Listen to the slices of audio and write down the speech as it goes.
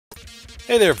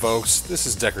Hey there folks, this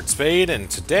is Deckard Spade, and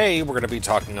today we're going to be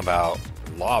talking about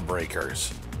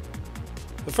Lawbreakers.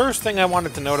 The first thing I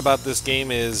wanted to note about this game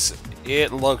is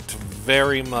it looked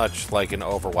very much like an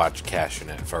Overwatch cash-in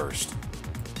at first.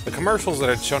 The commercials that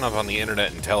had shown up on the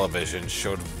internet and television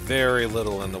showed very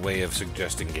little in the way of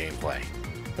suggesting gameplay.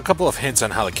 A couple of hints on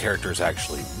how the characters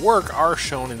actually work are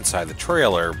shown inside the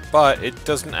trailer, but it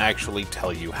doesn't actually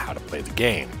tell you how to play the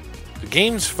game. The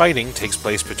game's fighting takes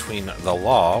place between the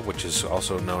Law, which is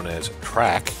also known as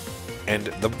Track, and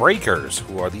the Breakers,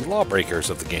 who are the Lawbreakers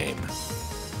of the game.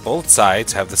 Both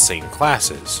sides have the same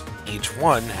classes, each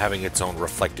one having its own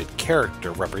reflected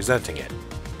character representing it.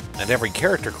 And every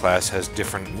character class has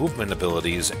different movement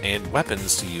abilities and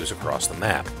weapons to use across the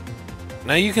map.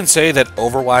 Now you can say that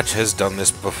Overwatch has done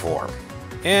this before,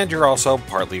 and you're also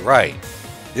partly right.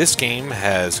 This game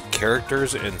has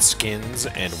characters and skins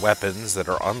and weapons that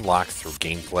are unlocked through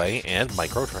gameplay and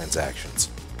microtransactions.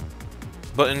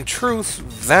 But in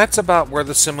truth, that's about where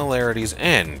the similarities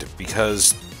end,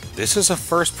 because this is a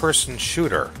first-person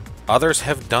shooter. Others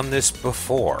have done this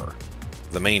before.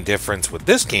 The main difference with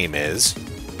this game is,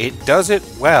 it does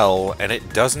it well and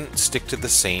it doesn't stick to the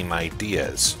same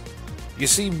ideas. You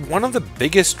see, one of the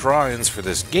biggest draw-ins for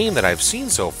this game that I've seen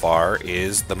so far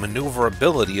is the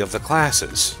maneuverability of the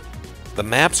classes. The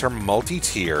maps are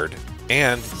multi-tiered,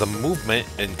 and the movement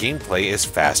and gameplay is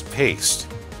fast-paced.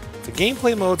 The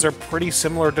gameplay modes are pretty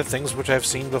similar to things which I've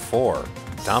seen before.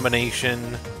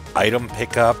 Domination, item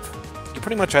pickup. You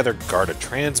pretty much either guard a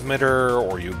transmitter,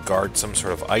 or you guard some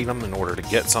sort of item in order to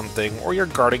get something, or you're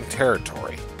guarding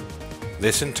territory.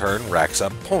 This in turn racks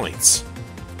up points.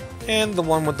 And the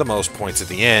one with the most points at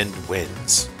the end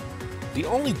wins. The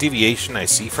only deviation I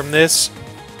see from this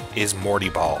is Morty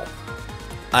Ball.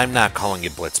 I'm not calling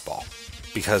it Blitzball,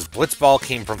 because Blitzball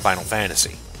came from Final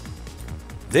Fantasy.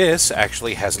 This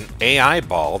actually has an AI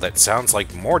ball that sounds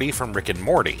like Morty from Rick and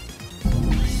Morty.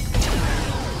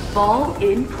 Ball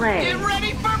in play. Get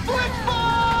ready for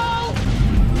Blitzball!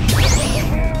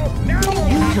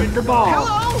 You took the ball.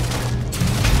 Hello?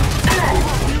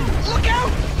 Look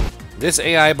out! This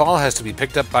AI ball has to be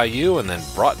picked up by you and then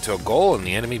brought to a goal in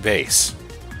the enemy base.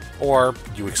 Or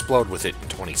you explode with it in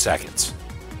 20 seconds.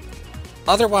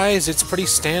 Otherwise, it's pretty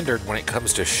standard when it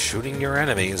comes to shooting your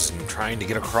enemies and trying to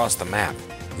get across the map.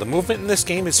 The movement in this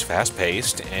game is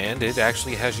fast-paced, and it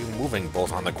actually has you moving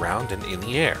both on the ground and in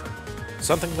the air.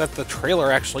 Something that the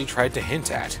trailer actually tried to hint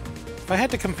at. If I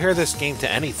had to compare this game to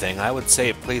anything, I would say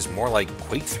it plays more like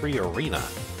Quake 3 Arena.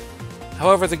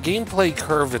 However, the gameplay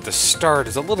curve at the start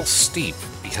is a little steep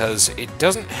because it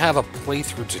doesn't have a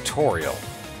playthrough tutorial.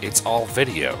 It's all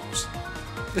videos.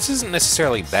 This isn't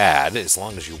necessarily bad. As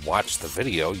long as you watch the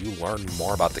video, you learn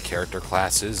more about the character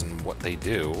classes and what they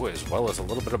do, as well as a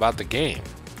little bit about the game.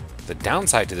 The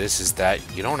downside to this is that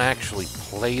you don't actually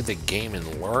play the game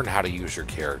and learn how to use your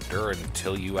character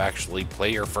until you actually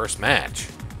play your first match.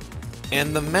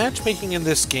 And the matchmaking in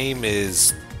this game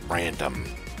is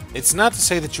random. It's not to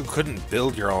say that you couldn't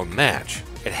build your own match.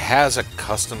 It has a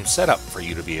custom setup for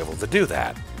you to be able to do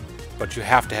that. But you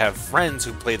have to have friends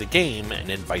who play the game and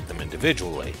invite them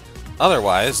individually.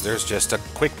 Otherwise, there's just a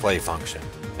quick play function.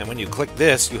 And when you click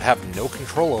this, you have no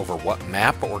control over what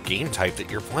map or game type that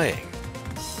you're playing.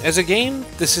 As a game,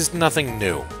 this is nothing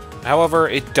new. However,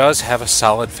 it does have a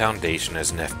solid foundation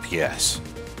as an FPS.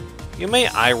 You may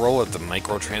eye-roll at the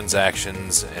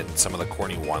microtransactions and some of the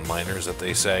corny one-liners that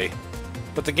they say,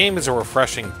 but the game is a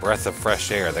refreshing breath of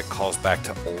fresh air that calls back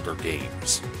to older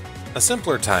games. A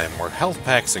simpler time where health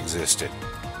packs existed,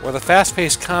 where the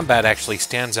fast-paced combat actually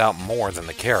stands out more than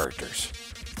the characters.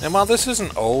 And while this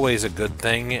isn't always a good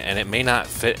thing, and it may not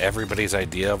fit everybody's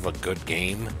idea of a good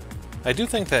game, I do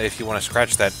think that if you want to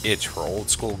scratch that itch for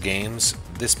old-school games,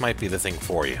 this might be the thing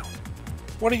for you.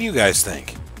 What do you guys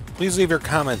think? Please leave your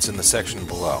comments in the section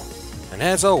below. And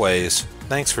as always,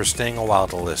 thanks for staying a while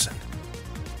to listen.